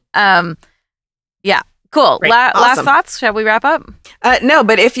 Yeah. Cool. Awesome. Last thoughts? Shall we wrap up? No,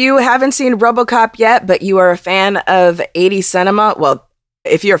 but if you haven't seen RoboCop yet, but you are a fan of 80s cinema, well,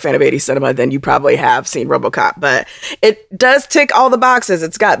 if you're a fan of 80s cinema, then you probably have seen RoboCop, but it does tick all the boxes.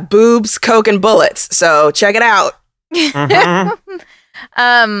 It's got boobs, coke, and bullets, so check it out.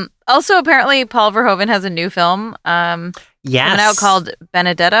 Also, apparently, Paul Verhoeven has a new film coming out called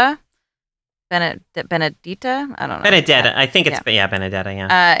Benedetta. Benedetta? I don't know. Benedetta. I think it's Benedetta,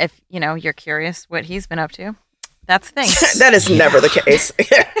 yeah. If, you're curious what he's been up to, that's the thing. That is never the case.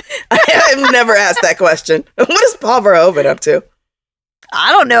 I have never asked that question. What is Paul Verhoeven up to?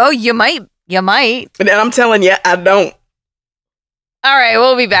 I don't know. You might. And I'm telling you, I don't. All right,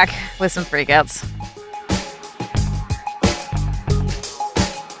 we'll be back with some freakouts.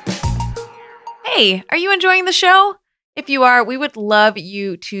 Hey, are you enjoying the show? If you are, we would love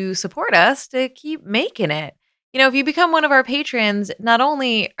you to support us to keep making it. If you become one of our patrons, not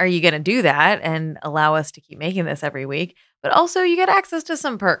only are you going to do that and allow us to keep making this every week, but also you get access to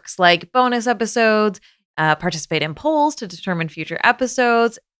some perks like bonus episodes, participate in polls to determine future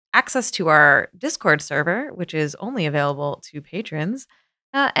episodes, access to our Discord server, which is only available to patrons,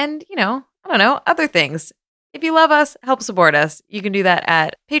 and, I don't know, other things. If you love us, help support us. You can do that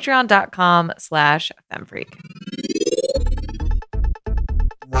at patreon.com/femfreak.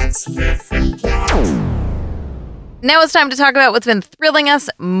 Now it's time to talk about what's been thrilling us,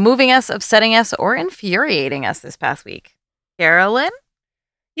 moving us, upsetting us, or infuriating us this past week. Carolyn?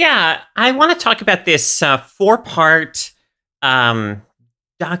 Yeah, I want to talk about this 4-part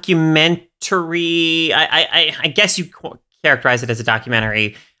documentary. I guess you characterize it as a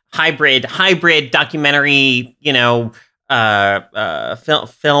documentary, hybrid documentary, film on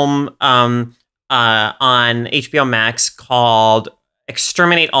HBO Max called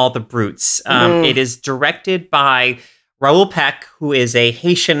Exterminate All the Brutes. It is directed by Raoul Peck, who is a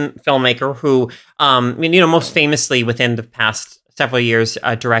Haitian filmmaker who, most famously within the past several years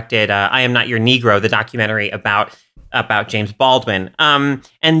directed I Am Not Your Negro, the documentary about James Baldwin. And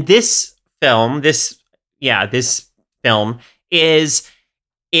this film is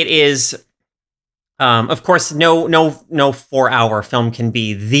of course, no 4-hour film can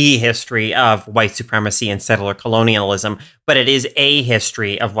be the history of white supremacy and settler colonialism, but it is a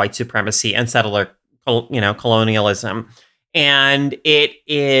history of white supremacy and settler, colonialism. And it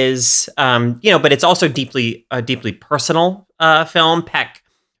is, but it's also a deeply personal film. Peck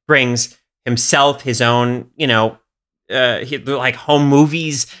brings himself, his own, like home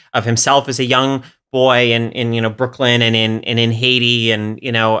movies of himself as a young boy in Brooklyn and in Haiti, and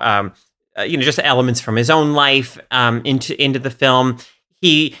just elements from his own life into the film.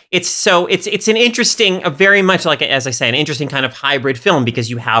 It's an interesting, very much like, as I say, an interesting kind of hybrid film, because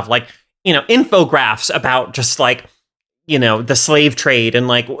you have infographics about just the slave trade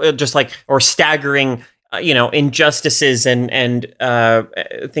and or staggering injustices and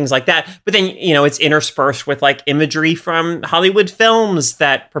things like that. But then it's interspersed with imagery from Hollywood films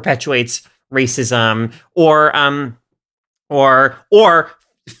that perpetuates racism, or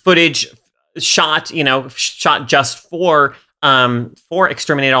footage shot just for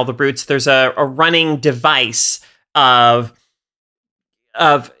Exterminate All the Brutes. There's a running device of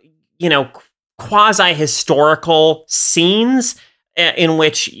quasi-historical scenes in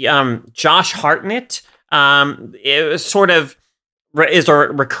which Josh Hartnett is a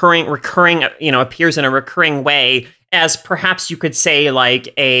recurring appears in a recurring way as perhaps you could say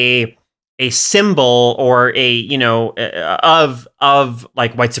a symbol or of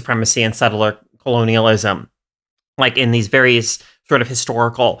white supremacy and settler colonialism, in these various sort of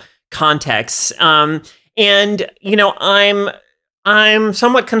historical contexts. And I'm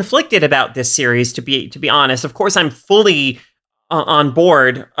somewhat conflicted about this series, to be honest. Of course, I'm fully on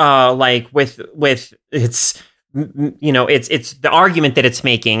board, with its, it's the argument that it's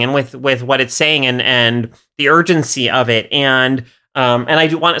making, and with what it's saying, and the urgency of it, and I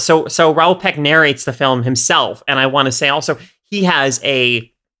do want to. So Raoul Peck narrates the film himself, and I want to say also he has an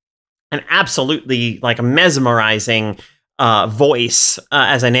absolutely a mesmerizing voice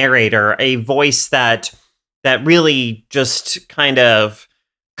as a narrator, a voice that really just kind of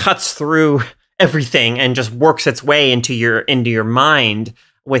cuts through everything and just works its way into your mind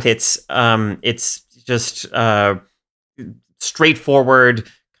with its just straightforward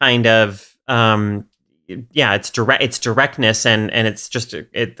kind of it's directness and it's just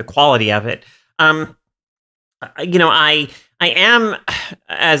the quality of it. I am,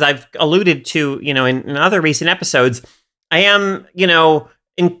 as I've alluded to, in other recent episodes, I am,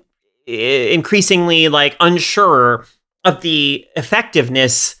 increasingly unsure of the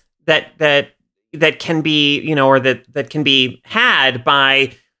effectiveness that can be, or that can be had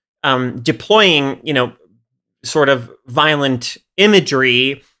by deploying, sort of violent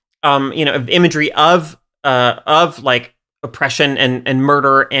imagery, imagery of oppression and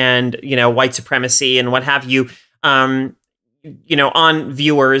murder and white supremacy and what have you, on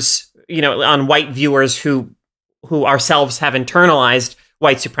viewers, on white viewers who ourselves have internalized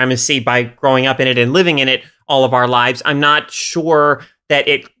white supremacy by growing up in it and living in it all of our lives. I'm not sure that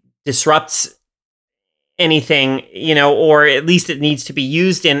it disrupts anything, or at least it needs to be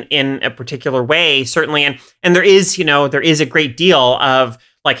used in a particular way, certainly. And there is a great deal of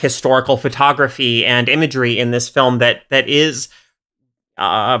historical photography and imagery in this film that is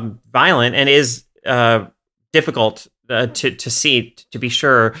violent and is difficult to see, to be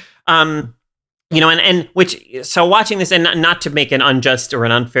sure. And watching this, and not to make an unjust or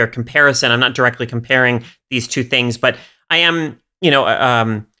an unfair comparison, I'm not directly comparing these two things, but I am,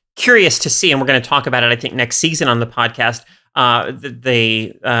 curious to see, and we're going to talk about it, I think, next season on the podcast,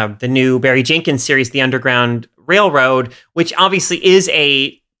 the new Barry Jenkins series, The Underground Railroad, which obviously is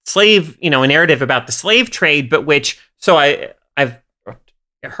a slave, a narrative about the slave trade, but which, so I've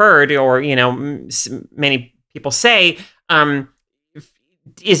heard, or, many people say,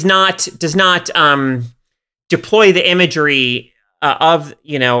 does not deploy the imagery of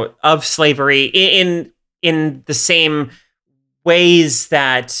slavery in the same ways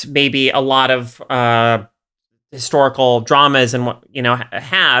that maybe a lot of historical dramas and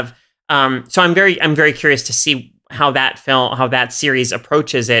have. So I'm very curious to see how that series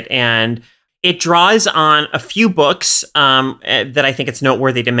approaches it, and it draws on a few books that I think it's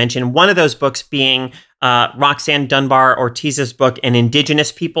noteworthy to mention. One of those books being Roxanne Dunbar Ortiz's book, An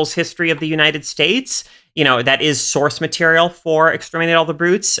Indigenous People's History of the United States. That is source material for Exterminate All the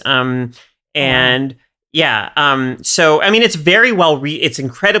Brutes. So I mean, it's very it's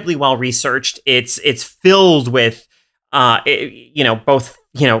incredibly well researched. It's filled with the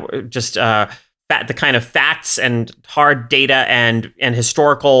kind of facts and hard data and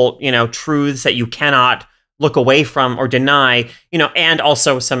historical truths that you cannot look away from or deny, and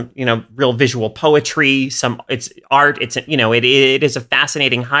also some real visual poetry, it's art, it is a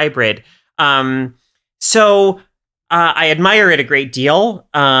fascinating hybrid. So I admire it a great deal.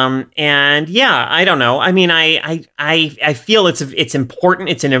 And yeah, I don't know. I mean, I feel it's important.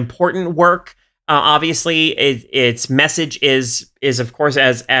 It's an important work. Obviously, its message is of course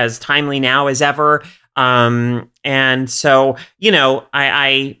as timely now as ever. And so,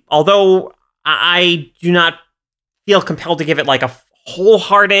 although I do not feel compelled to give it like a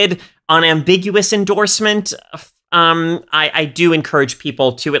wholehearted, unambiguous endorsement, I do encourage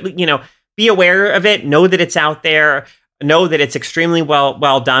people to at least, be aware of it, know that it's out there, know that it's extremely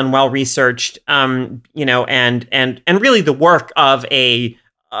well done, well researched, and really the work of a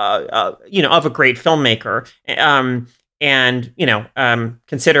great filmmaker,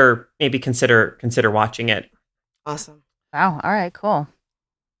 consider watching it. Awesome. Wow. All right, cool.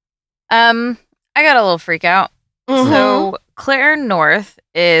 I got a little freak out. Mm-hmm. So Claire North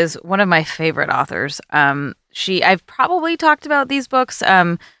is one of my favorite authors. I've probably talked about these books.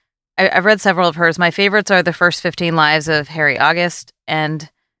 I've read several of hers. My favorites are The First 15 Lives of Harry August and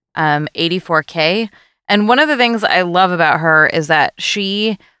 84K. And one of the things I love about her is that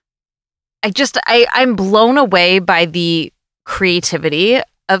I'm blown away by the creativity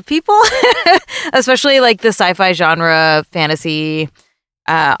of people, especially like the sci-fi genre fantasy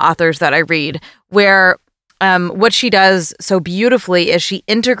authors that I read, where what she does so beautifully is she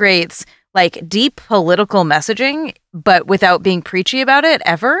integrates like deep political messaging, but without being preachy about it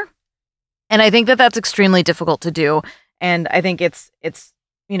ever. And I think that that's extremely difficult to do. And I think it's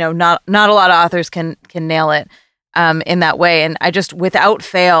not a lot of authors can nail it in that way. And I just, without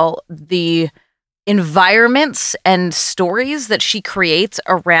fail, the environments and stories that she creates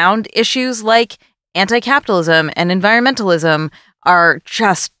around issues like anti-capitalism and environmentalism are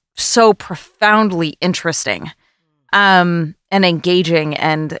just so profoundly interesting and engaging.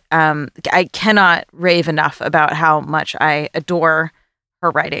 And I cannot rave enough about how much I adore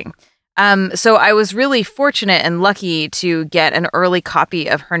her writing. So I was really fortunate and lucky to get an early copy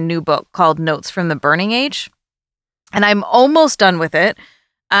of her new book called Notes from the Burning Age. And I'm almost done with it.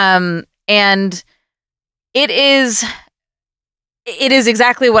 And it is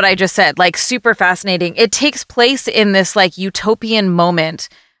exactly what I just said, like super fascinating. It takes place in this like utopian moment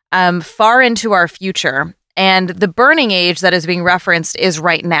far into our future. And the burning age that is being referenced is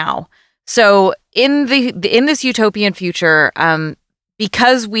right now. So in this utopian future,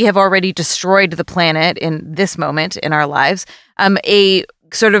 because we have already destroyed the planet in this moment in our lives, a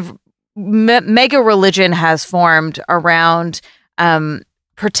sort of mega religion has formed around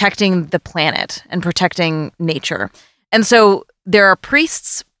protecting the planet and protecting nature. And so there are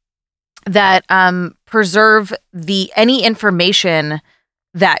priests that preserve any information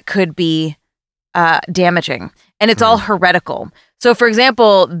that could be damaging. And it's all heretical. So, for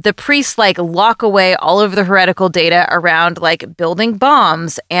example, the priests like lock away all of the heretical data around like building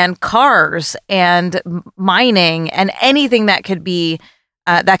bombs and cars and mining and anything that could be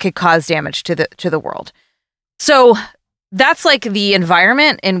that could cause damage to the world. So that's like the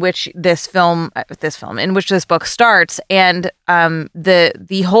environment in which this book starts, and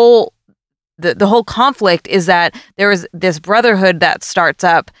the whole conflict is that there is this brotherhood that starts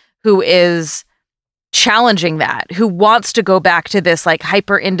up who is challenging that, who wants to go back to this like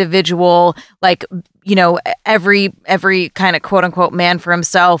hyper individual, like, every kind of quote unquote man for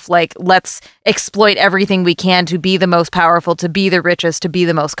himself, like let's exploit everything we can to be the most powerful, to be the richest, to be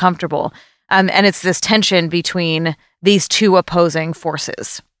the most comfortable. And it's this tension between these two opposing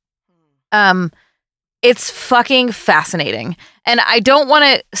forces. It's fucking fascinating. And I don't want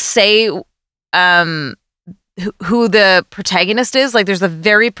to say who the protagonist is. Like, there's a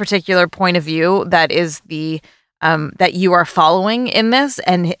very particular point of view that is the that you are following in this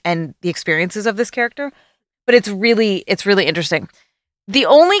and the experiences of this character. But it's really interesting. The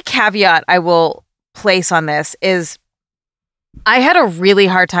only caveat I will place on this is I had a really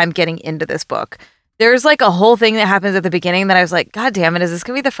hard time getting into this book. there's like a whole thing that happens at the beginning that I was like, God damn it, is this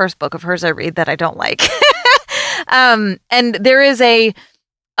going to be the first book of hers I read that I don't like? And there is a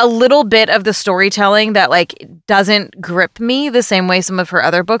little bit of the storytelling that like doesn't grip me the same way some of her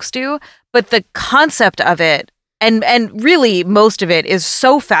other books do, but the concept of it and really most of it is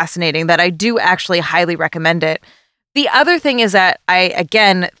so fascinating that I do actually highly recommend it. The other thing is that I,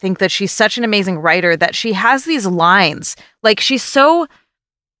 again, think that she's such an amazing writer that she has these lines. Like, she's so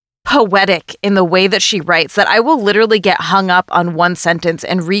poetic in the way that she writes that I will literally get hung up on one sentence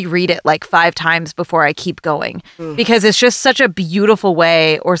and reread it like 5 times before I keep going, because it's just such a beautiful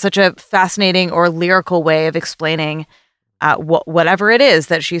way or such a fascinating or lyrical way of explaining whatever it is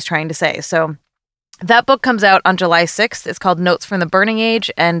that she's trying to say. So that book comes out on July 6th. It's called Notes from the Burning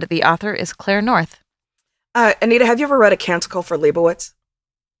Age, and the author is Claire North. Anita, have you ever read A Canticle for Leibowitz?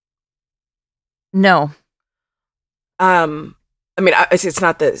 No. I mean, it's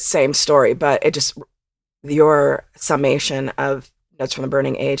not the same story, but it just, your summation of Notes from the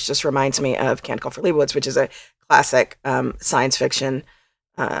Burning Age just reminds me of Canticle for Leibowitz, which is a classic science fiction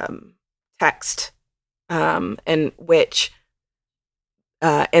text in which,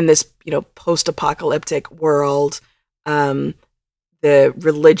 in this, post-apocalyptic world, the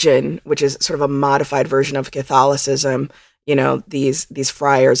religion, which is sort of a modified version of Catholicism, these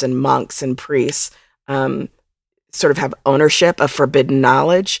friars and monks and priests, sort of have ownership of forbidden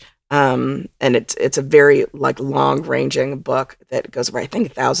knowledge, and it's a very like long-ranging book that goes over, I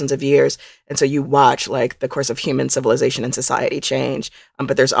think, thousands of years, and so you watch like the course of human civilization and society change,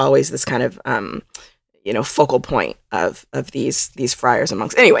 but there's always this kind of focal point of these friars and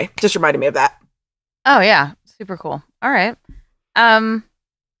monks. Anyway, just reminded me of that. Oh yeah, super cool. All right,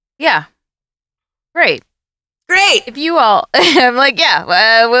 yeah, great. Great. If you all, I'm like,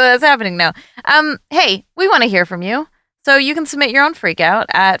 yeah, what's happening now? Hey, we want to hear from you. So you can submit your own freak out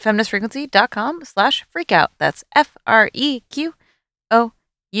at feministfrequency.com/freakout. That's FREQOUT.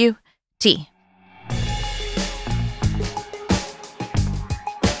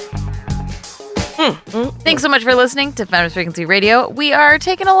 Thanks so much for listening to Feminist Frequency Radio. We are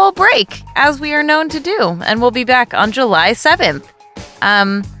taking a little break, as we are known to do, and we'll be back on July 7th.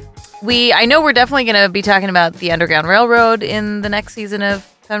 I know we're definitely going to be talking about the Underground Railroad in the next season of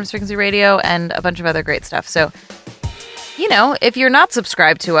Feminist Frequency Radio and a bunch of other great stuff. So, if you're not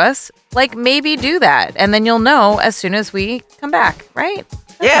subscribed to us, like, maybe do that. And then you'll know as soon as we come back, right?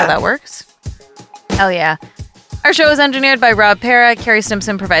 That's how that works. Hell yeah. Our show is engineered by Rob Pera. Carrie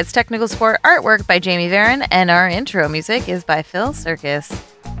Stimson provides technical support, artwork by Jamie Varon, and our intro music is by Phil Circus.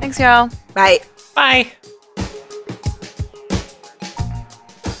 Thanks, y'all. Bye. Bye.